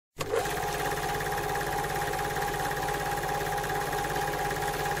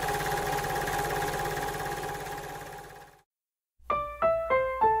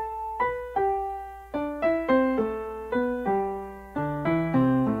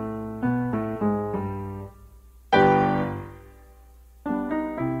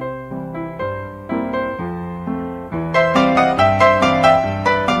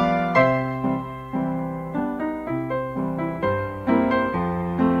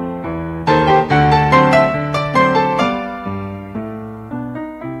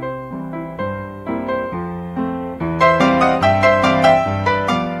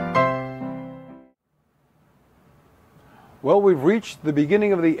we've reached the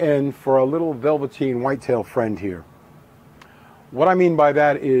beginning of the end for our little velveteen whitetail friend here. What I mean by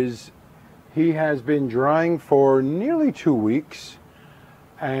that is he has been drying for nearly 2 weeks,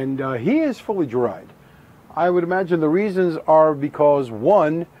 and he is fully dried. I would imagine the reasons are because,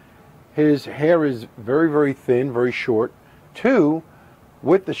 one, his hair is very, very thin, very short. Two,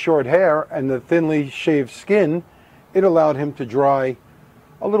 with the short hair and the thinly shaved skin, it allowed him to dry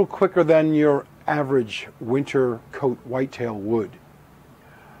a little quicker than your average winter coat whitetail would.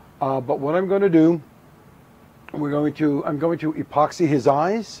 But what I'm going to do, I'm going to epoxy his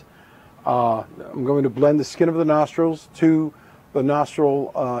eyes. I'm going to blend the skin of the nostrils to the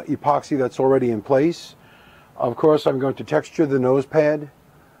nostril epoxy that's already in place. Of course, I'm going to texture the nose pad.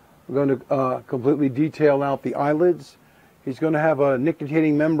 I'm going to completely detail out the eyelids. He's going to have a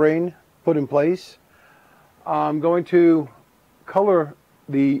nictitating membrane put in place. I'm going to color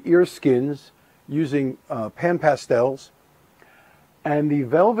the ear skins using pan pastels. And the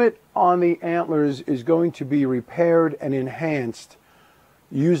velvet on the antlers is going to be repaired and enhanced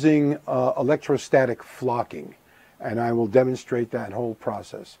using electrostatic flocking. And I will demonstrate that whole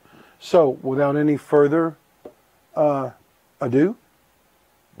process. So, without any further ado,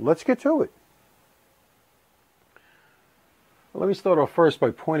 let's get to it. Let me start off first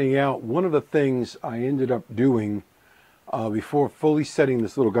by pointing out one of the things I ended up doing before fully setting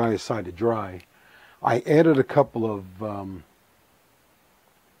this little guy aside to dry. I added a couple of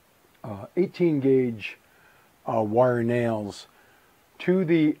 18 gauge wire nails to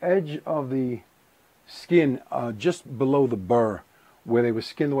the edge of the skin just below the burr where they were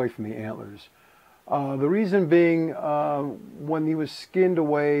skinned away from the antlers. The reason being, when he was skinned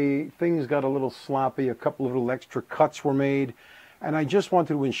away, things got a little sloppy, a couple of little extra cuts were made, and I just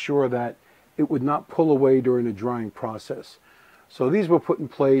wanted to ensure that it would not pull away during the drying process. So these were put in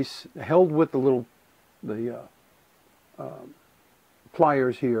place, held with the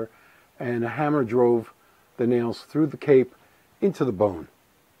pliers here, and a hammer drove the nails through the cape into the bone.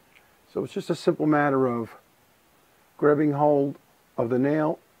 So it's just a simple matter of grabbing hold of the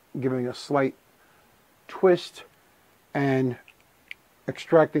nail, giving a slight twist, and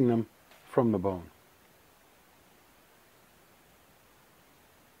extracting them from the bone.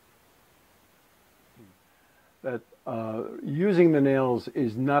 That using the nails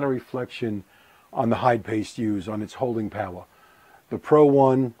is not a reflection on the hide paste used, on its holding power. The Pro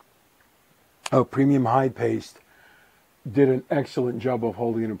One premium hide paste did an excellent job of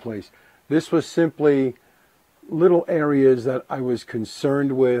holding it in place. This was simply little areas that I was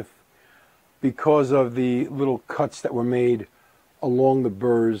concerned with because of the little cuts that were made along the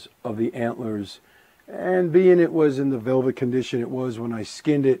burrs of the antlers. And being it was in the velvet condition it was when I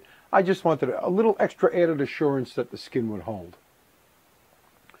skinned it, I just wanted a little extra added assurance that the skin would hold.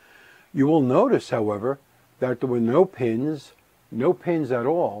 You will notice, however, that there were no pins at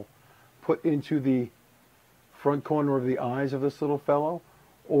all, put into the front corner of the eyes of this little fellow,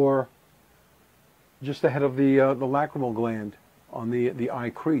 or just ahead of the lacrimal gland on the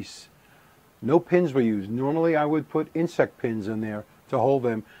eye crease. No pins were used. Normally I would put insect pins in there to hold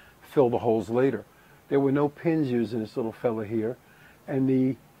them, fill the holes later. There were no pins used in this little fella here, and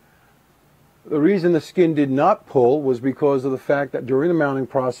the reason the skin did not pull was because of the fact that during the mounting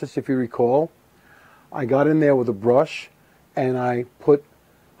process, if you recall, I got in there with a brush and I put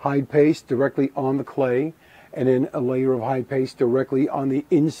hide paste directly on the clay, and then a layer of hide paste directly on the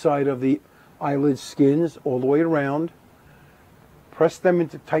inside of the eyelid skins all the way around, pressed them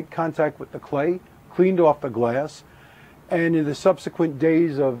into tight contact with the clay, cleaned off the glass, and in the subsequent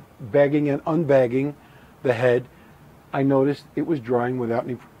days of bagging and unbagging the head, I noticed it was drying without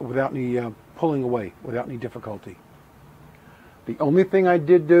any pulling away, without any difficulty. The only thing I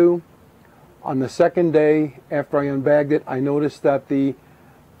did do on the second day after I unbagged it, I noticed that the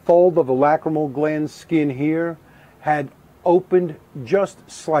fold of the lacrimal gland skin here had opened just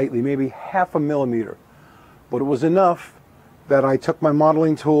slightly, maybe half a millimeter, but it was enough that I took my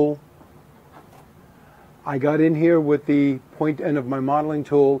modeling tool, I got in here with the point end of my modeling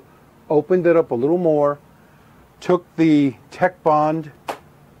tool, opened it up a little more, took the Tech Bond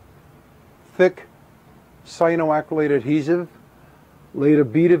thick cyanoacrylate adhesive, laid a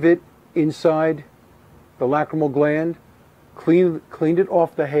bead of it inside the lacrimal gland, cleaned it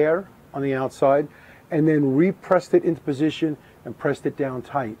off the hair on the outside, and then repressed it into position and pressed it down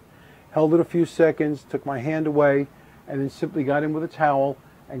tight. Held it a few seconds, took my hand away, and then simply got in with a towel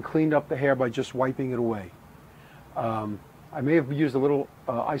and cleaned up the hair by just wiping it away. I may have used a little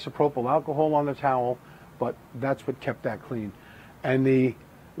isopropyl alcohol on the towel, but that's what kept that clean. And the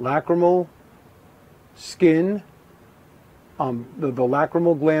lacrimal skin, the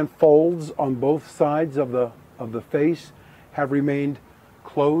lacrimal gland folds on both sides of the face have remained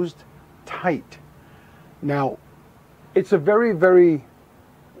closed tight. Now, it's a very, very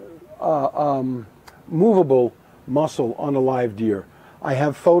movable muscle on a live deer. I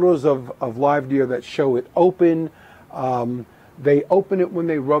have photos of live deer that show it open. They open it when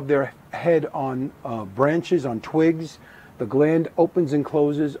they rub their head on branches, on twigs. The gland opens and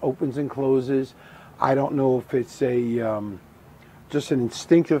closes, opens and closes. I don't know if it's a just an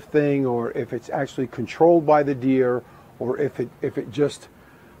instinctive thing, or if it's actually controlled by the deer, or if it just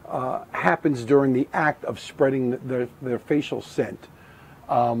happens during the act of spreading their facial scent.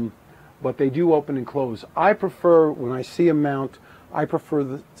 But they do open and close. I prefer, when I see a mount, I prefer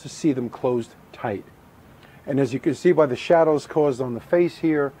to see them closed tight. And as you can see by the shadows caused on the face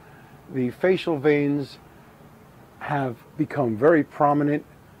here, the facial veins have become very prominent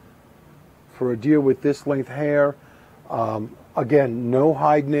for a deer with this length hair. Again, no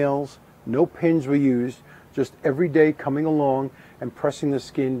hide nails, no pins were used, just every day coming along and pressing the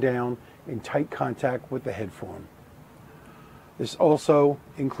skin down in tight contact with the head form. This also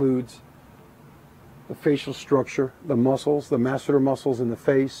includes the facial structure, the muscles, the masseter muscles in the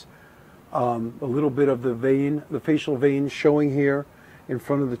face, a little bit of the vein, the facial vein showing here in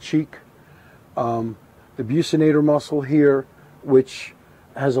front of the cheek, the buccinator muscle here, which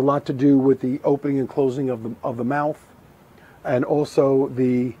has a lot to do with the opening and closing of the mouth, and also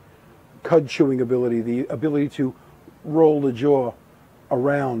the cud chewing ability, the ability to roll the jaw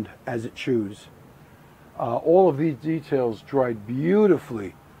around as it chews. All of these details dried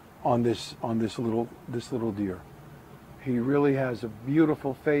beautifully on this little deer. He really has a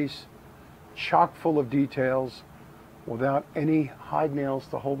beautiful face, chock full of details, without any hide nails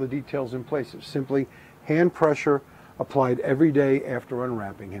to hold the details in place. It's simply hand pressure applied every day after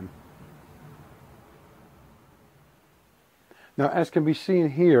unwrapping him. Now, as can be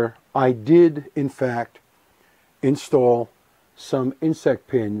seen here, I did in fact install some insect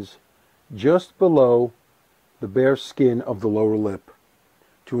pins just below the bare skin of the lower lip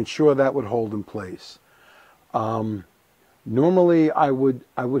to ensure that would hold in place. Normally I would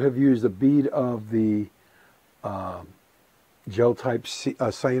have used a bead of the gel type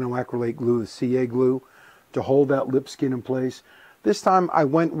cyanoacrylate glue, the CA glue, to hold that lip skin in place. This time I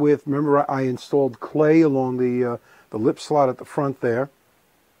went with, remember I installed clay along the lip slot at the front there,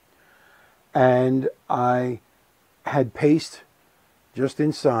 and I had paste just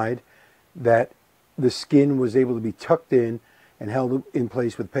inside that the skin was able to be tucked in and held in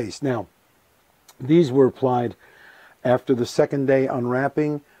place with paste. Now, these were applied after the second day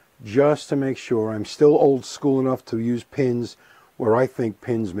unwrapping, just to make sure. I'm still old school enough to use pins where I think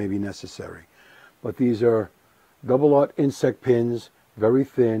pins may be necessary. But these are double-aught insect pins, very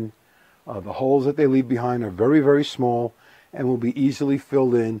thin. The holes that they leave behind are very, very small and will be easily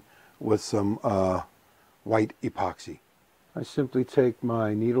filled in with some white epoxy. I simply take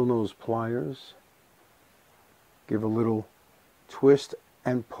my needle nose pliers, give a little twist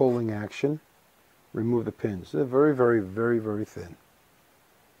and pulling action, remove the pins. They're very, very, very, very thin.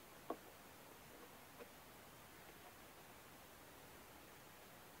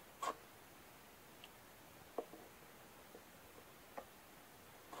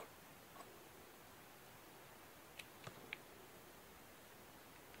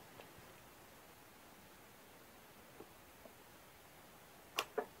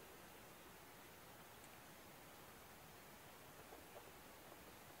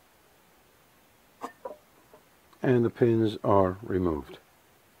 And the pins are removed.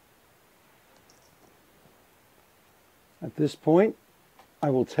 At this point,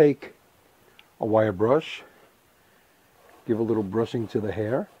 I will take a wire brush, give a little brushing to the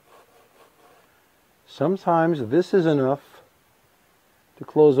hair. Sometimes this is enough to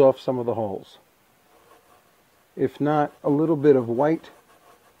close off some of the holes. If not, a little bit of white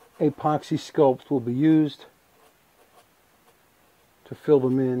epoxy sculpt will be used to fill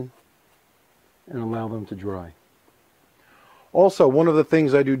them in and allow them to dry. Also, one of the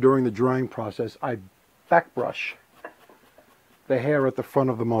things I do during the drying process, I back brush the hair at the front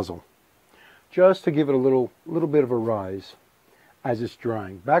of the muzzle, just to give it a little bit of a rise as it's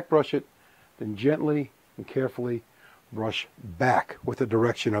drying. Back brush it, then gently and carefully brush back with the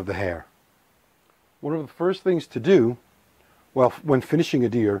direction of the hair. One of the first things to do, well, when finishing a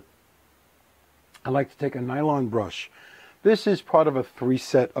deer, I like to take a nylon brush. This is part of a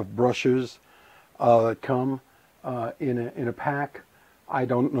 3-set of brushes that come in a pack. I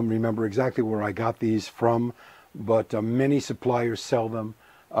don't remember exactly where I got these from, but many suppliers sell them.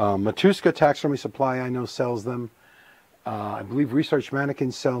 Matuska Taxidermy Supply I know sells them. I believe Research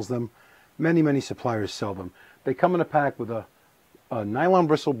Mannequin sells them. Many suppliers sell them. They come in a pack with a nylon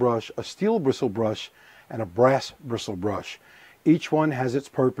bristle brush, a steel bristle brush, and a brass bristle brush. Each one has its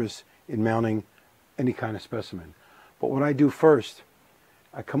purpose in mounting any kind of specimen. But what I do first,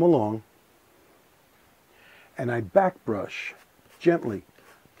 I come along and I back brush, gently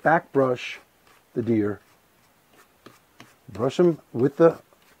back brush the deer, brush them with the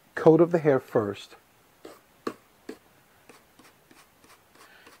coat of the hair first,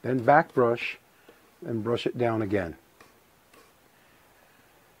 then back brush and brush it down again.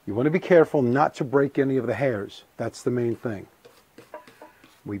 You want to be careful not to break any of the hairs. That's the main thing.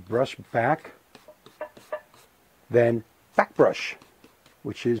 We brush back, then back brush,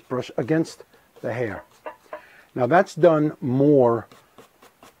 which is brush against the hair. Now that's done more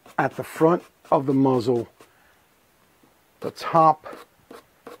at the front of the muzzle, the top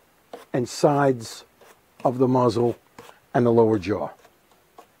and sides of the muzzle, and the lower jaw.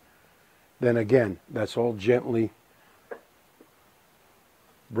 Then again, that's all gently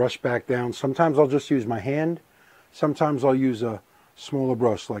brush back down. Sometimes I'll just use my hand. Sometimes I'll use a smaller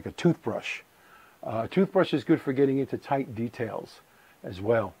brush, like a toothbrush. A toothbrush is good for getting into tight details as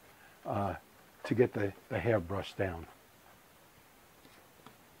well, to get the hair brushed down.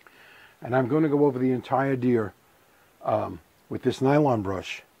 And I'm going to go over the entire deer with this nylon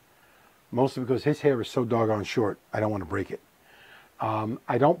brush, mostly because his hair is so doggone short, I don't want to break it.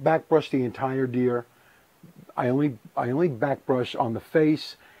 I don't back brush the entire deer. I only back brush on the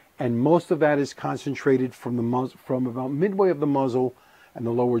face, and most of that is concentrated from the from about midway of the muzzle and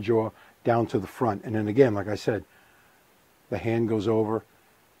the lower jaw down to the front. And then again, like I said, the hand goes over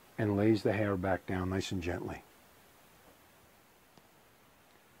and lays the hair back down nice and gently.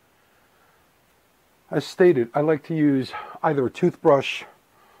 As stated, I like to use either a toothbrush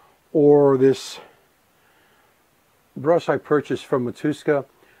or this brush I purchased from Matuska.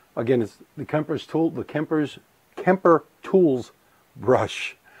 Again, it's the Kemper's Kemper Tools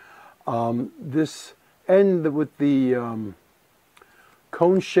brush. This end with the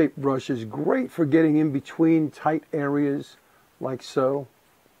cone-shaped brush is great for getting in between tight areas like so.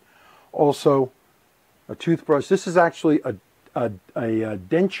 Also, a toothbrush. This is actually a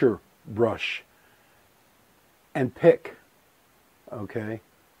denture brush and pick. Okay.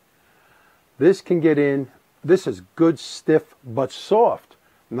 This can get in. This is good, stiff, but soft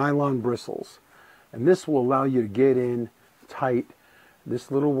nylon bristles. And this will allow you to get in tight.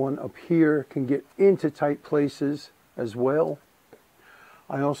 This little one up here can get into tight places as well.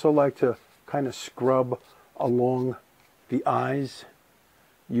 I also like to kind of scrub along the eyes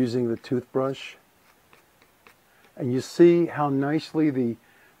using the toothbrush. And you see how nicely the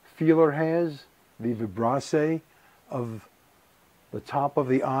feeler has, the vibrace of the top of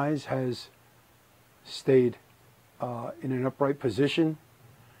the eyes has stayed in an upright position.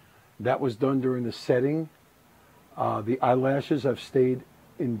 That was done during the setting. The eyelashes have stayed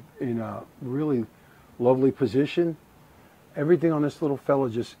in a really lovely position. Everything on this little fella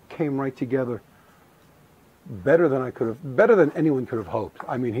just came right together better than anyone could have hoped.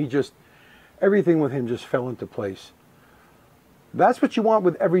 I mean, everything with him just fell into place. That's what you want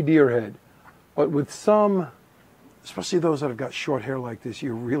with every deer head. But with some, especially those that have got short hair like this,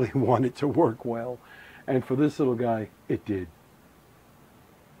 you really want it to work well. And for this little guy, it did.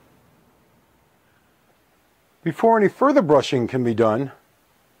 Before any further brushing can be done,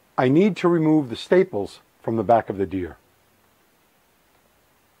 I need to remove the staples from the back of the deer.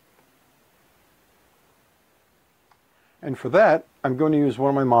 And for that, I'm going to use one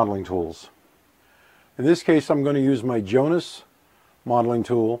of my modeling tools. In this case, I'm going to use my Jonas modeling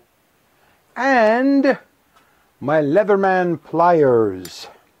tool and my Leatherman pliers.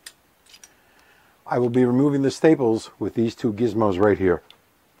 I will be removing the staples with these two gizmos right here.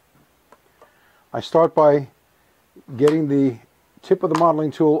 I start by getting the tip of the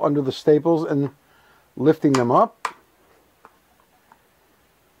modeling tool under the staples and lifting them up.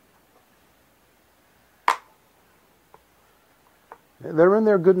 They're in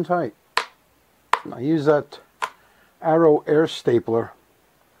there good and tight. I use that Arrow air stapler.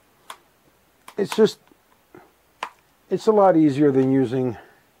 It's a lot easier than using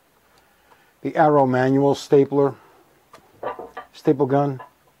the Arrow manual staple gun.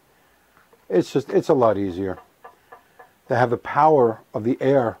 It's a lot easier to have the power of the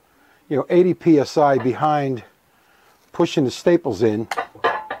air, 80 psi behind pushing the staples in.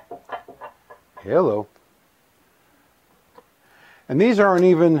 Hello. And these are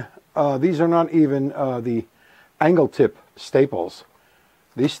not even the angle tip staples.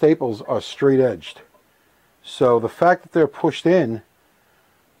 These staples are straight edged. So the fact that they're pushed in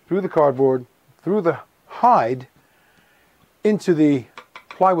through the cardboard, through the hide, into the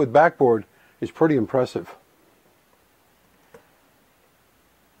plywood backboard is pretty impressive.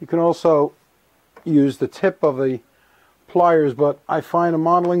 You can also use the tip of the pliers, but I find a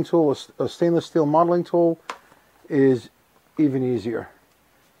modeling tool, a stainless steel modeling tool, is even easier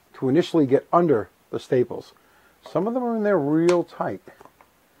to initially get under the staples. Some of them are in there real tight,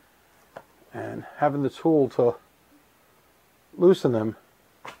 and having the tool to loosen them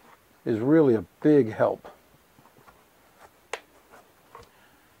is really a big help.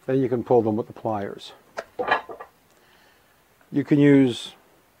 Then you can pull them with the pliers. You can use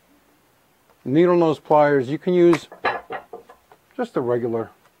needle nose pliers. You can use just the regular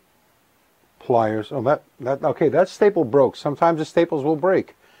pliers. Oh, okay, that staple broke. Sometimes the staples will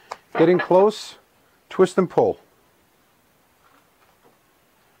break. Getting close, twist and pull.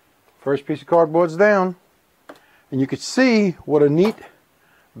 First piece of cardboard's down, and you can see what a neat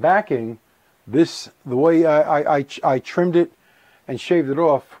backing this, the way I trimmed it and shaved it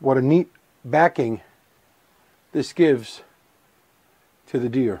off, what a neat backing this gives to the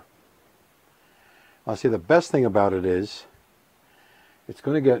deer. I'll say the best thing about it is it's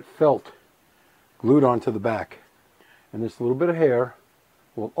going to get felt glued onto the back, and this little bit of hair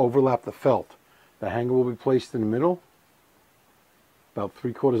will overlap the felt. The hanger will be placed in the middle, about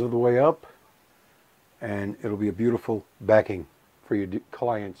 3/4 of the way up, and it'll be a beautiful backing for your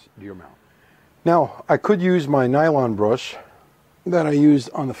client's deer mount. Now, I could use my nylon brush that I used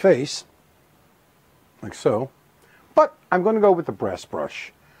on the face, like so, but I'm going to go with the brass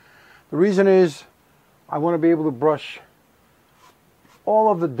brush. The reason is I want to be able to brush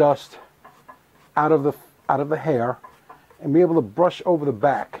all of the dust out of the hair and be able to brush over the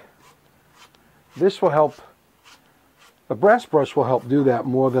back. This will help. The brass brush will help do that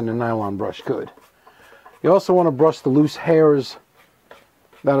more than the nylon brush could. You also want to brush the loose hairs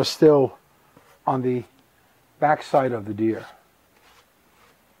that are still on the back side of the deer.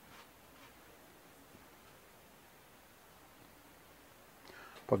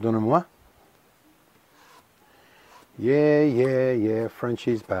 Pardonnez-moi. Yeah,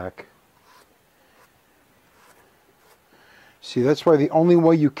 Frenchie's back. See, that's why the only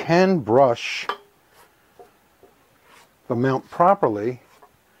way you can brush the mount properly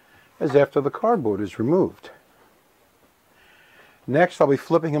is after the cardboard is removed. Next, I'll be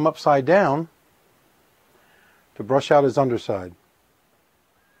flipping him upside down to brush out his underside.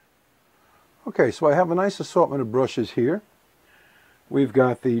 Okay, so I have a nice assortment of brushes here. We've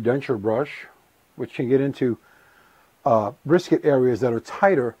got the denture brush, which can get into brisket areas that are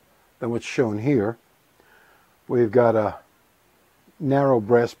tighter than what's shown here. We've got a narrow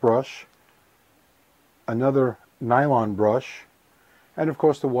brass brush, another nylon brush, and of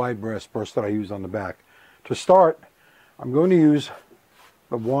course the wide brass brush that I use on the back. To start, I'm going to use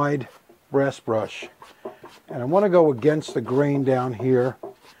the wide brass brush, and I want to go against the grain down here.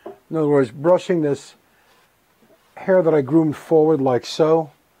 In other words, brushing this hair that I groomed forward like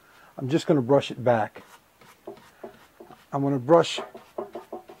so. I'm just going to brush it back. I'm going to brush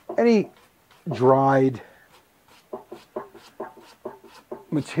any dried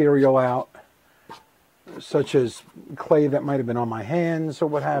material out, such as clay that might have been on my hands or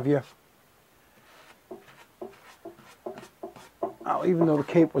what have you. Even though the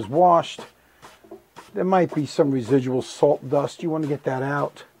cape was washed, there might be some residual salt dust. You want to get that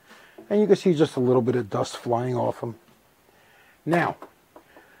out. And you can see just a little bit of dust flying off them. Now,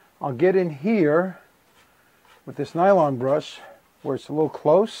 I'll get in here with this nylon brush where it's a little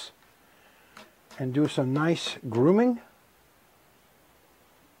close and do some nice grooming,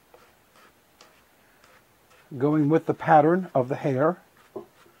 going with the pattern of the hair.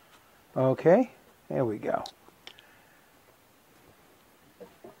 Okay, there we go.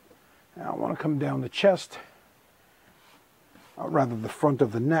 Now I want to come down the chest, or rather the front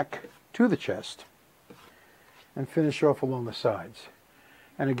of the neck to the chest, and finish off along the sides.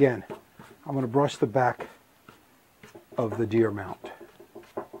 And again, I'm going to brush the back of the deer mount.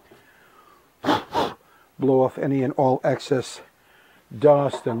 Blow off any and all excess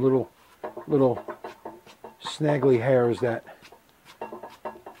dust and little snaggly hairs that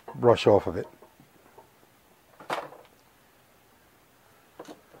brush off of it.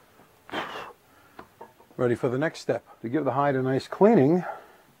 Ready for the next step. To give the hide a nice cleaning,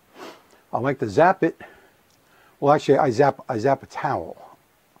 I like to zap it. Well, actually, I zap a towel,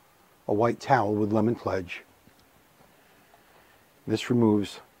 a white towel with lemon pledge. This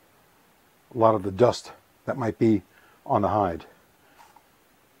removes a lot of the dust that might be on the hide.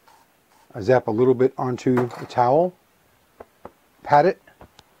 I zap a little bit onto the towel, pat it,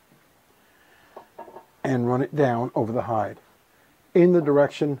 and run it down over the hide in the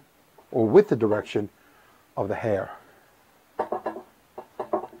direction or with the direction of the hair.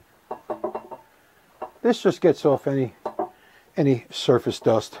 This just gets off any surface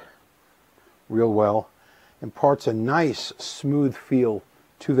dust real well. Imparts a nice smooth feel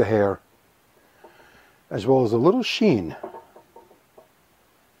to the hair, as well as a little sheen.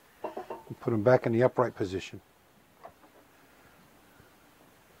 Put them back in the upright position.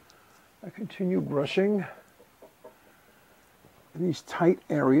 I continue brushing in these tight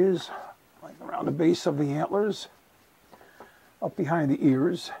areas, like around the base of the antlers, up behind the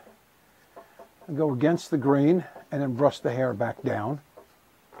ears, and go against the grain and then brush the hair back down.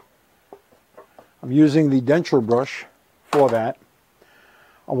 I'm using the denture brush for that.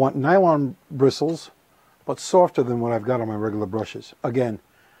 I want nylon bristles, but softer than what I've got on my regular brushes. Again,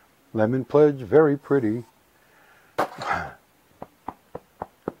 lemon pledge, very pretty. A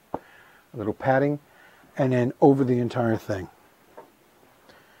little padding, and then over the entire thing.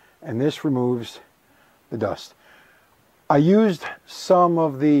 And this removes the dust. I used some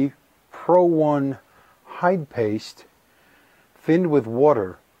of the Pro One hide paste thinned with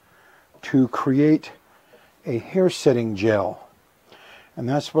water to create a hair setting gel, and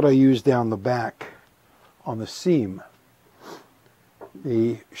that's what I use down the back on the seam.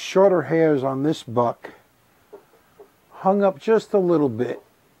 The shorter hairs on this buck hung up just a little bit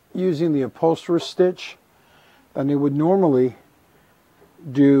using the upholsterer stitch than they would normally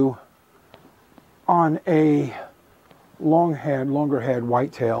do on a longer haired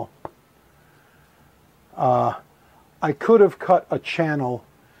whitetail. I could have cut a channel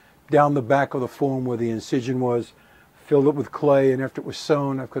down the back of the form where the incision was, filled it with clay, and after it was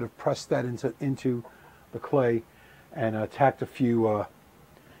sewn, I could have pressed that into the clay and tacked a few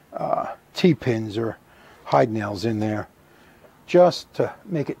T-pins or hide nails in there, just to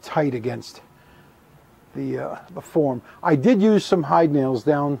make it tight against the form. I did use some hide nails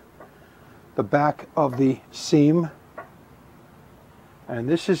down the back of the seam, and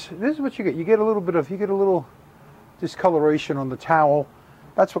this is what you get. You get a little discoloration on the towel.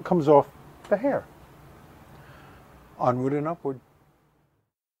 That's what comes off the hair. Onward and upward.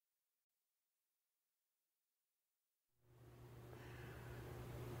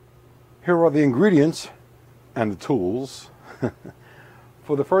 Here are the ingredients and the tools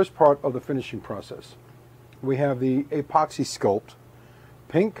for the first part of the finishing process. We have the epoxy sculpt,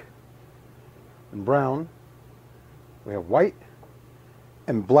 pink and brown. We have white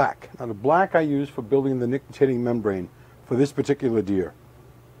and black. Now the black I use for building the nictitating membrane for this particular deer.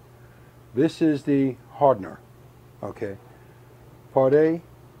 This is the hardener, okay? Part A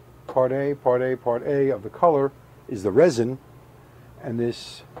of the color is the resin, and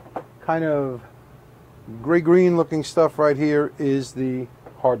this kind of gray-green looking stuff right here is the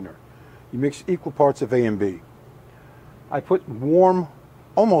hardener. You mix equal parts of A and B. I put warm,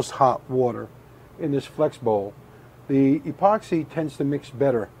 almost hot water in this flex bowl. The epoxy tends to mix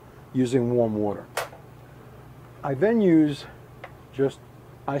better using warm water. I then use just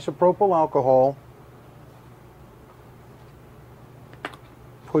isopropyl alcohol,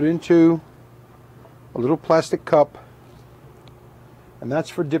 put into a little plastic cup, and that's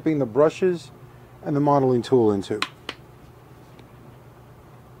for dipping the brushes and the modeling tool into.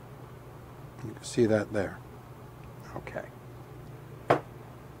 You can see that there. Okay.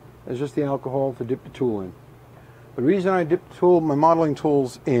 There's just the alcohol to dip the tool in. The reason I dip my modeling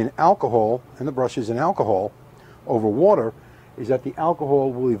tools in alcohol, and the brushes in alcohol, over water, is that the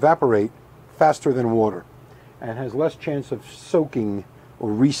alcohol will evaporate faster than water and has less chance of soaking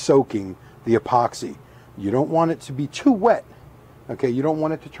or re-soaking the epoxy. You don't want it to be too wet. Okay, you don't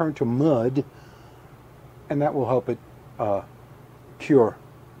want it to turn to mud, and that will help it cure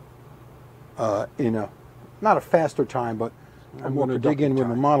in not a faster time, but I'm going to dig in with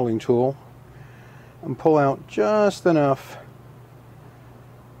the modeling tool and pull out just enough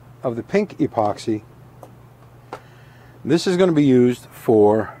of the pink epoxy. This is going to be used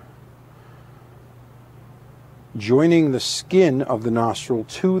for joining the skin of the nostril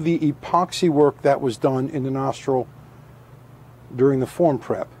to the epoxy work that was done in the nostril during the form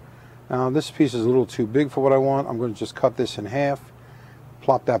prep. Now this piece is a little too big for what I want. I'm going to just cut this in half,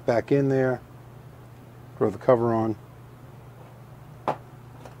 plop that back in there, throw the cover on.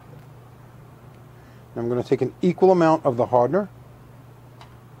 I'm going to take an equal amount of the hardener.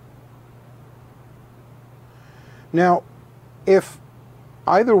 Now, if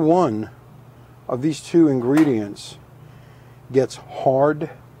either one of these two ingredients gets hard,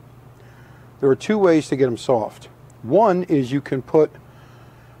 there are two ways to get them soft. One is you can put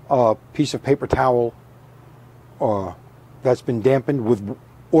a piece of paper towel that's been dampened with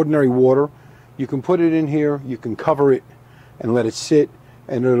ordinary water. You can put it in here, you can cover it and let it sit,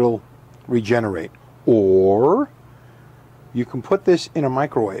 and it'll regenerate. Or you can put this in a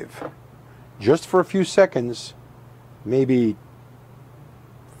microwave just for a few seconds, maybe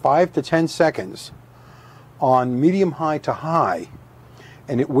 5 to 10 seconds on medium high to high,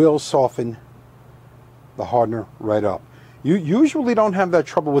 and it will soften the hardener right up. You usually don't have that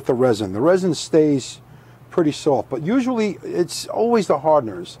trouble with the resin. The resin stays pretty soft, but usually it's always the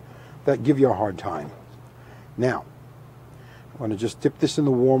hardeners that give you a hard time. Now, I'm going to just dip this in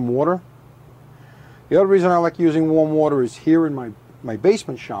the warm water. The other reason I like using warm water is here in my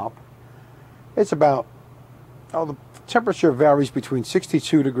basement shop, it's about, the temperature varies between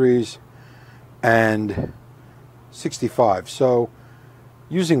 62 degrees and 65. So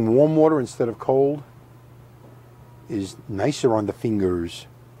using warm water instead of cold is nicer on the fingers.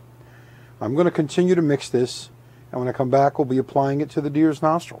 I'm going to continue to mix this, and when I come back, we'll be applying it to the deer's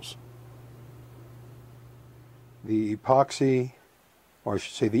nostrils. The epoxy, or I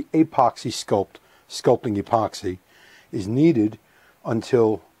should say the epoxy sculpting epoxy, is needed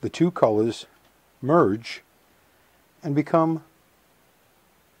until the two colors merge and become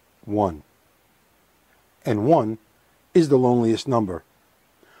one. And one is the loneliest number.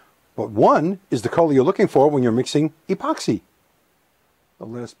 But one is the color you're looking for when you're mixing epoxy. The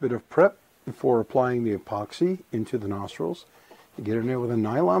last bit of prep before applying the epoxy into the nostrils. You get in there with a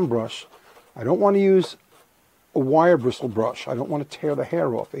nylon brush. I don't want to use a wire bristle brush. I don't want to tear the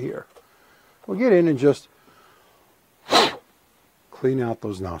hair off of here. We'll get in and just clean out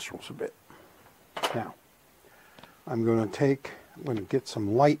those nostrils a bit. Now, I'm going to get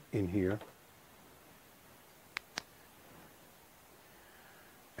some light in here.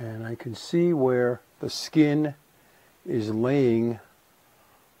 And I can see where the skin is laying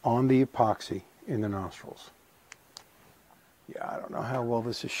on the epoxy in the nostrils. Yeah, I don't know how well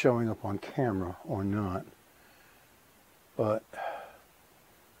this is showing up on camera or not, but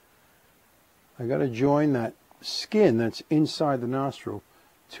I got to join that skin that's inside the nostril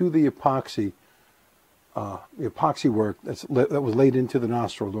to the epoxy work that was laid into the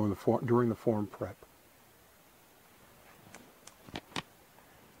nostril during the form prep.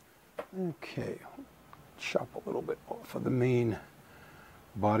 Okay, chop a little bit off of the main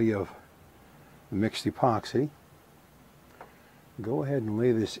body of the mixed epoxy. Go ahead and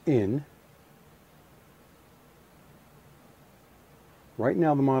lay this in. Right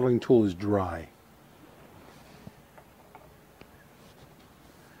now the modeling tool is dry.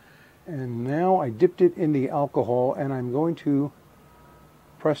 And now I dipped it in the alcohol, and I'm going to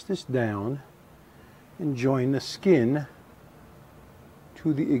press this down and join the skin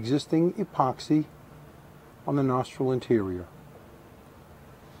to the existing epoxy on the nostril interior.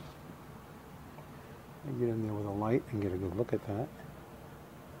 I get in there with a light and get a good look at that.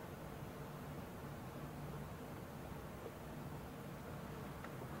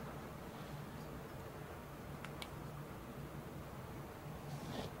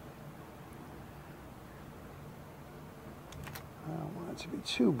 I don't want it to be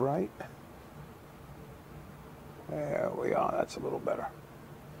too bright. There we are, that's a little better.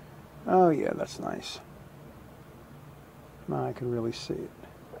 Oh yeah, that's nice. Now I can really see it.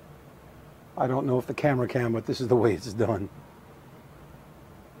 I don't know if the camera can, but this is the way it's done.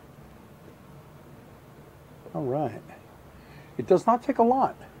 All right. It does not take a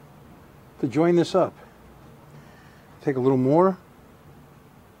lot to join this up. Take a little more,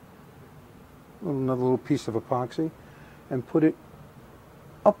 another little piece of epoxy, and put it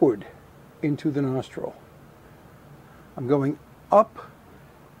upward into the nostril. I'm going up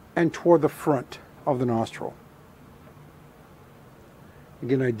and toward the front of the nostril.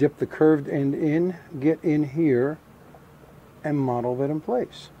 Again, I dip the curved end in, get in here, and model that in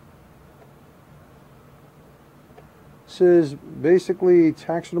place. This is basically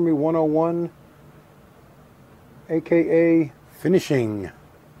Taxidermy 101, aka finishing.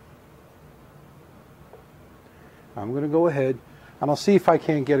 I'm going to go ahead, and I'll see if I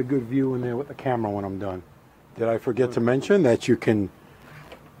can't get a good view in there with the camera when I'm done. Did I forget to mention that you can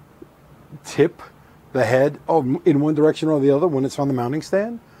tip the head in one direction or the other when it's on the mounting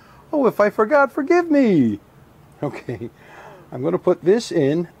stand? Oh, if I forgot, forgive me. Okay, I'm going to put this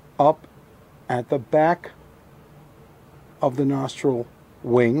in up at the back of the nostril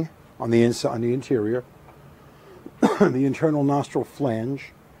wing on the inside, on the interior, the internal nostril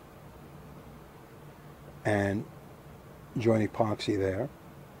flange, and join epoxy there.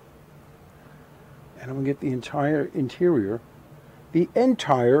 And I'm going to get the entire interior,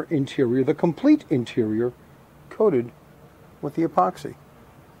 the complete interior, coated with the epoxy.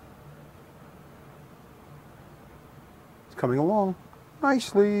 It's coming along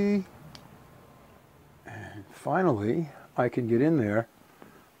nicely. And finally, I can get in there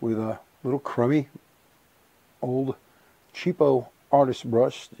with a little crummy, old, cheapo artist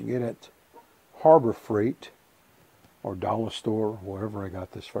brush to get at Harbor Freight. or dollar store, wherever I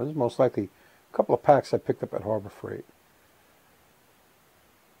got this from. This is most likely a couple of packs I picked up at Harbor Freight.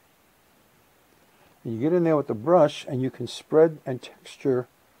 And you get in there with the brush and you can spread and texture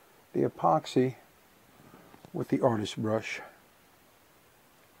the epoxy with the artist brush.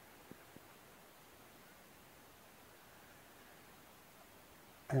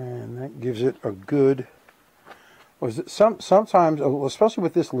 And that gives it a good, sometimes, especially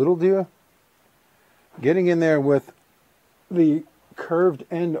with this little deer, getting in there with the curved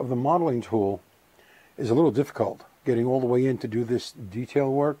end of the modeling tool is a little difficult. Getting all the way in to do this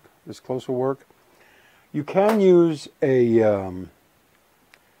detail work, this closer work. You can use a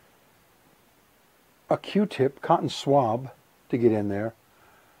Q-tip, cotton swab, to get in there.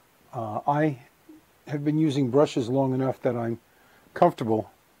 I have been using brushes long enough that I'm comfortable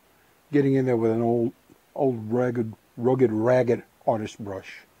getting in there with an old ragged artist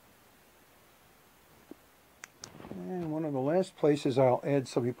brush. And one of the last places I'll add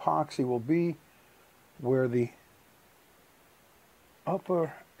some epoxy will be where the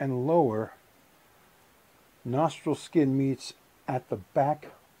upper and lower nostril skin meets at the back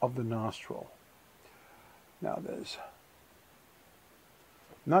of the nostril. Now there's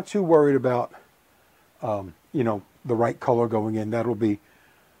not too worried about you know, the right color going in. That'll be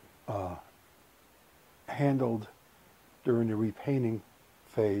handled during the repainting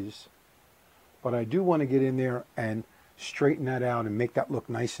phase. But I do want to get in there and straighten that out and make that look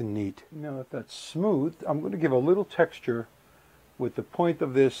nice and neat. Now that that's smooth, I'm going to give a little texture with the point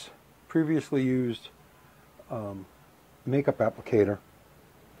of this previously used makeup applicator.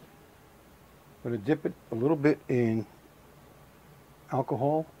 I'm going to dip it a little bit in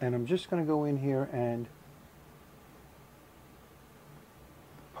alcohol, and I'm just going to go in here and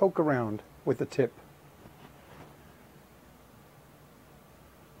poke around with the tip.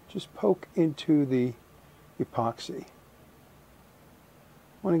 Just poke into the epoxy. I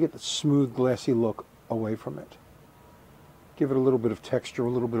want to get the smooth, glassy look away from it. Give it a little bit of texture, a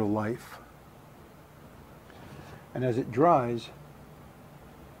little bit of life. And as it dries,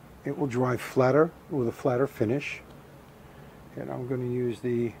 it will dry flatter, with a flatter finish. And I'm going to use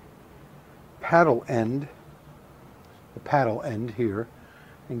the paddle end here,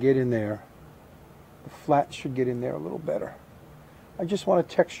 and get in there. The flat should get in there a little better. I just want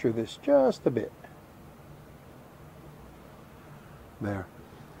to texture this just a bit. There.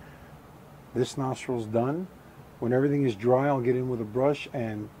 This nostril's done. When everything is dry, I'll get in with a brush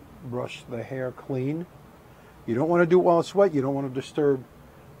and brush the hair clean. You don't want to do it while it's wet. You don't want to disturb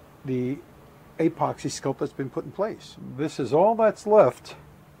the epoxy sculpt that's been put in place. This is all that's left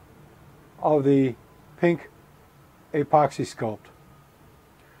of the pink epoxy sculpt.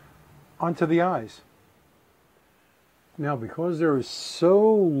 Onto the eyes. Now, because there is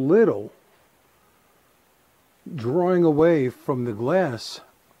so little drawing away from the glass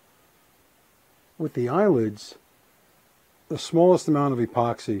with the eyelids, the smallest amount of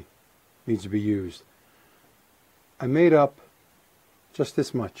epoxy needs to be used. I made up just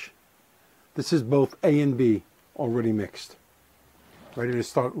this much. This is both A and B already mixed. Ready to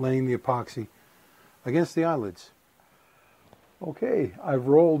start laying the epoxy against the eyelids. Okay, I've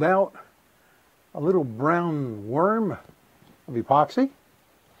rolled out a little brown worm of epoxy.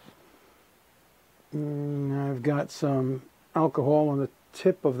 I've got some alcohol on the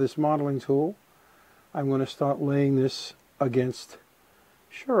tip of this modeling tool. I'm going to start laying this against,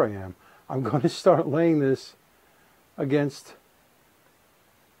 sure I am, I'm going to start laying this against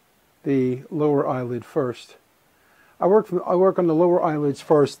the lower eyelid first. I work on the lower eyelids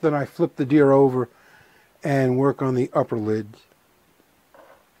first, then I flip the deer over and work on the upper lids.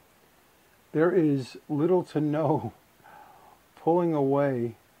 There is little to no pulling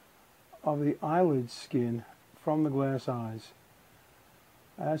away of the eyelid skin from the glass eyes.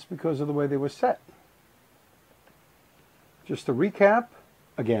 That's because of the way they were set. Just to recap,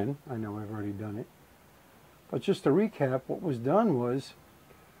 again, I know I've already done it, but just to recap, what was done was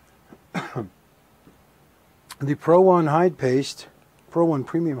the Pro One hide paste, Pro One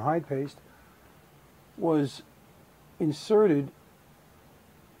Premium hide paste, was inserted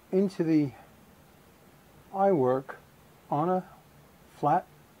into the eye work on a flat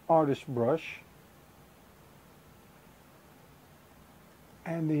artist brush,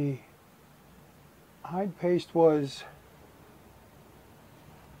 and the hide paste was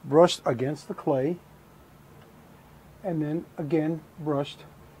brushed against the clay and then again brushed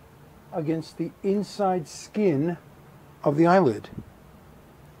against the inside skin of the eyelid.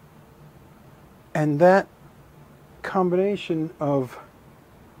 And that combination of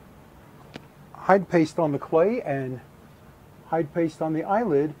hide paste on the clay and hide paste on the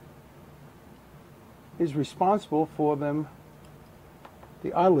eyelid is responsible for them,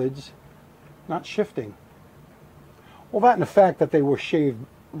 the eyelids, not shifting. Well, that and the fact that they were shaved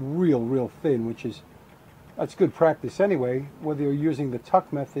real thin, which is, that's good practice anyway, whether you're using the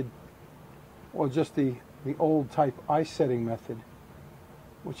tuck method or just the old type eye setting method,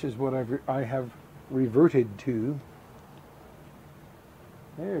 which is what I have reverted to.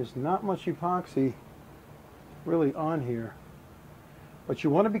 There's not much epoxy really on here, but you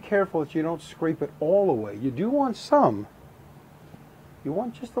want to be careful that you don't scrape it all away. You do want some. You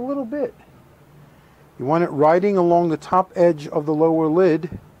want just a little bit. You want it riding along the top edge of the lower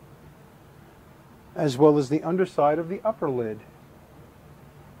lid as well as the underside of the upper lid.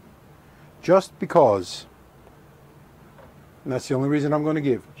 Just because. And that's the only reason I'm going to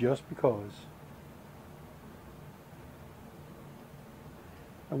give. Just because.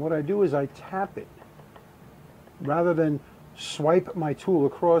 And what I do is I tap it. Rather than swipe my tool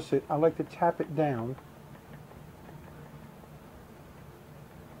across it, I like to tap it down.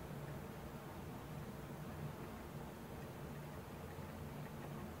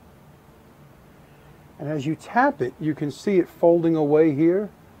 And as you tap it, you can see it folding away here.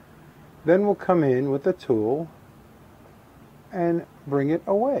 Then we'll come in with the tool and bring it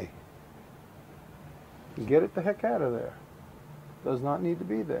away. Get it the heck out of there. Does not need to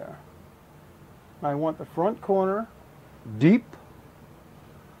be there. I want the front corner deep,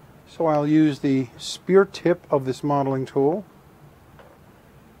 so I'll use the spear tip of this modeling tool.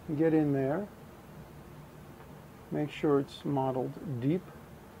 Get in there. Make sure it's modeled deep.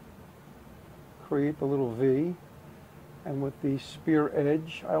 Create the little V, and with the spear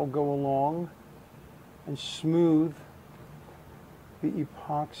edge I'll go along and smooth the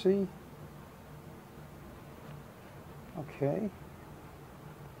epoxy. Okay,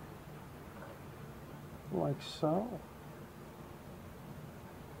 like so.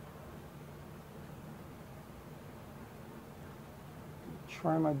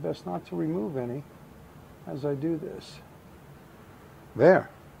 Try my best not to remove any as I do this. There.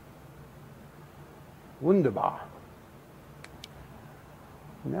 Wunderbar.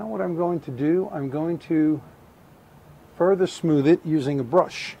 Now what I'm going to do, I'm going to further smooth it using a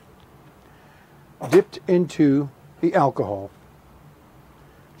brush dipped into the alcohol.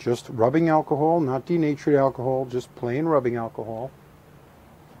 Just rubbing alcohol, not denatured alcohol, just plain rubbing alcohol.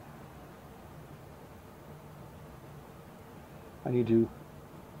 I need to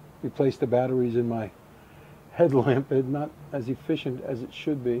replace the batteries in my headlamp. It's not as efficient as it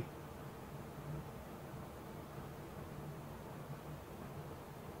should be.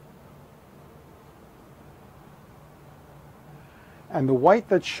 And the white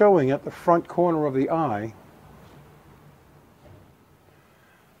that's showing at the front corner of the eye,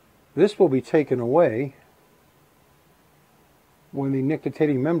 this will be taken away when the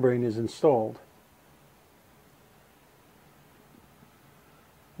nictitating membrane is installed.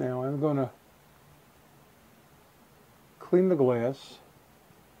 Now I'm going to clean the glass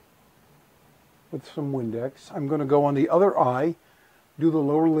with some Windex. I'm going to go on the other eye, do the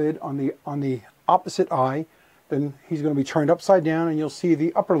lower lid on the opposite eye. Then he's going to be turned upside down and you'll see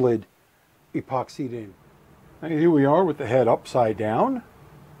the upper lid epoxied in. And here we are with the head upside down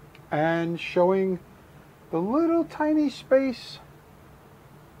and showing the little tiny space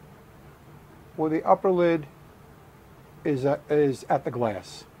where the upper lid is at the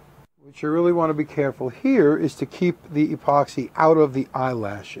glass. What you really want to be careful here is to keep the epoxy out of the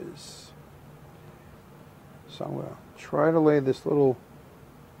eyelashes. So I'm going to try to lay this little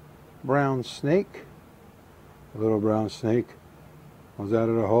brown snake. The little brown snake goes out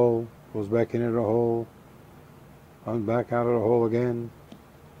of the hole, goes back into the hole, comes back out of the hole again.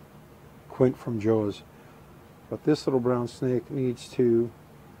 Quint from Jaws. But this little brown snake needs to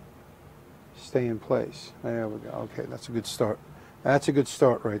stay in place. There we go. Okay, that's a good start. That's a good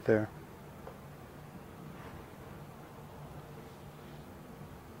start right there.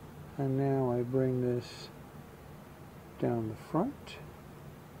 And now I bring this down the front.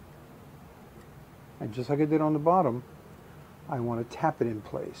 And just like I did on the bottom, I want to tap it in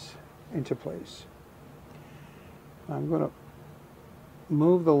place, into place. I'm going to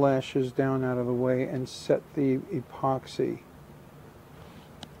move the lashes down out of the way and set the epoxy.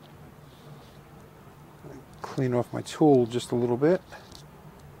 Clean off my tool just a little bit.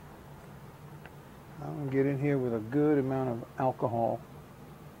 I'm going to get in here with a good amount of alcohol.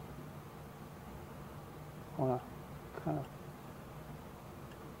 I want to kind of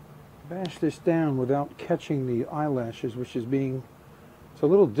bash this down without catching the eyelashes, which is it's a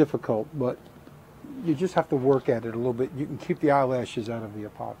little difficult, but you just have to work at it a little bit. You can keep the eyelashes out of the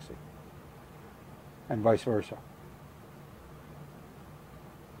epoxy, and vice versa.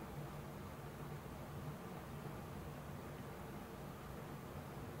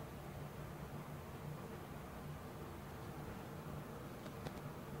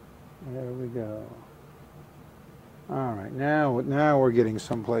 There we go. All right, now we're getting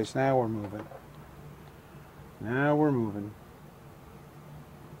someplace. Now we're moving. Now we're moving.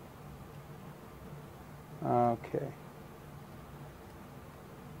 Okay.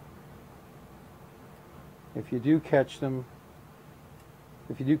 If you do catch them,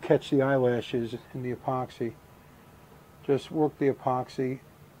 if you do catch the eyelashes in the epoxy, just work the epoxy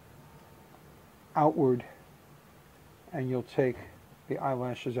outward and you'll take the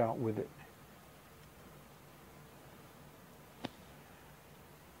eyelashes out with it.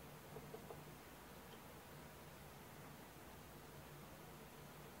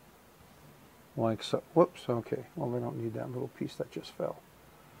 Like so. Whoops, okay. Well, we don't need that little piece that just fell.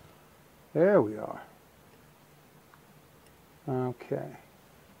 There we are. Okay.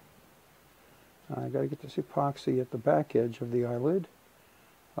 I got to get this epoxy at the back edge of the eyelid.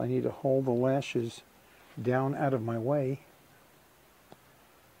 I need to hold the lashes down out of my way.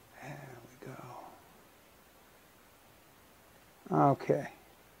 There we go. Okay.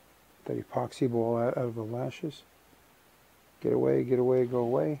 That epoxy ball out of the lashes. Get away, go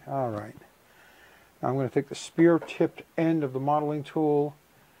away. All right. Now I'm going to take the spear-tipped end of the modeling tool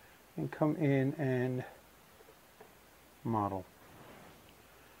and come in and model.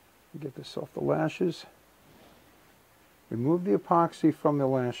 Get this off the lashes. Remove the epoxy from the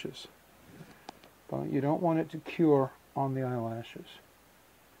lashes, but you don't want it to cure on the eyelashes.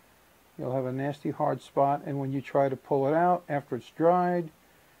 You'll have a nasty hard spot, and when you try to pull it out after it's dried,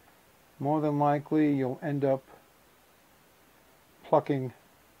 more than likely you'll end up plucking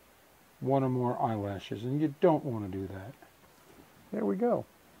one or more eyelashes, and you don't want to do that. There we go.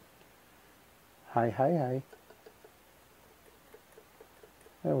 Hi, hi, hi.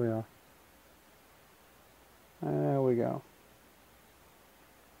 There we are. There we go.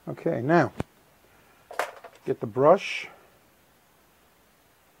 Okay, now get the brush,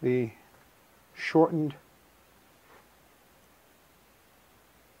 the shortened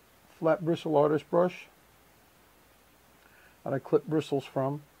flat bristle artist brush that I clip bristles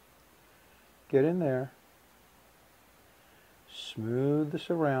from. Get in there, smooth this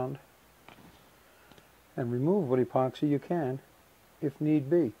around, and remove what epoxy you can if need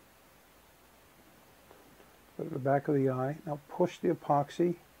be. Go to the back of the eye. Now push the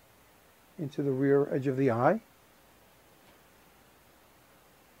epoxy into the rear edge of the eye.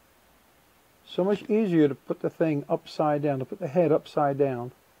 So much easier to put the thing upside down, to put the head upside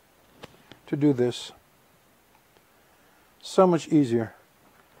down to do this. So much easier.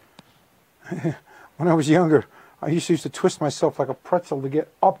 When I was younger, I used to twist myself like a pretzel to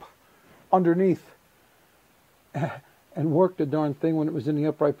get up underneath and work the darn thing when it was in the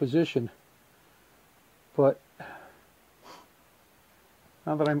upright position. But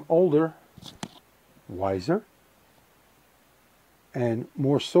now that I'm older, wiser, and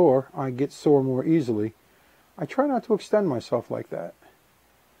more sore, I get sore more easily, I try not to extend myself like that.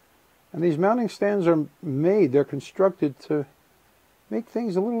 And these mounting stands are made, they're constructed to make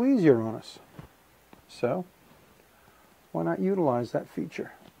things a little easier on us. So, why not utilize that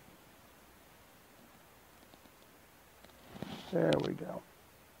feature? There we go.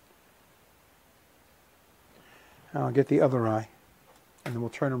 Now I'll get the other eye, and then we'll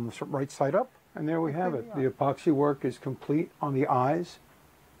turn them right side up. And there we have it. The epoxy work is complete on the eyes,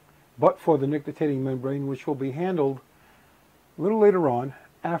 but for the nictitating membrane, which will be handled a little later on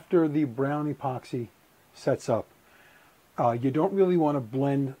after the brown epoxy sets up. You don't really want to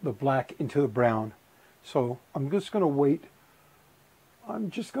blend the black into the brown, so I'm just going to wait.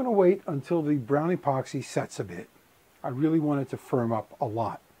 I'm just going to wait until the brown epoxy sets a bit. I really want it to firm up a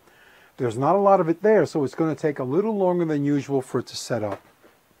lot. There's not a lot of it there, so it's going to take a little longer than usual for it to set up.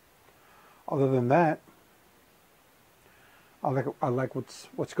 Other than that, I like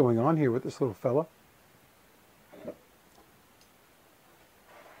what's going on here with this little fella.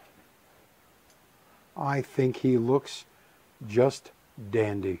 I think he looks just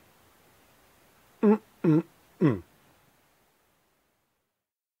dandy.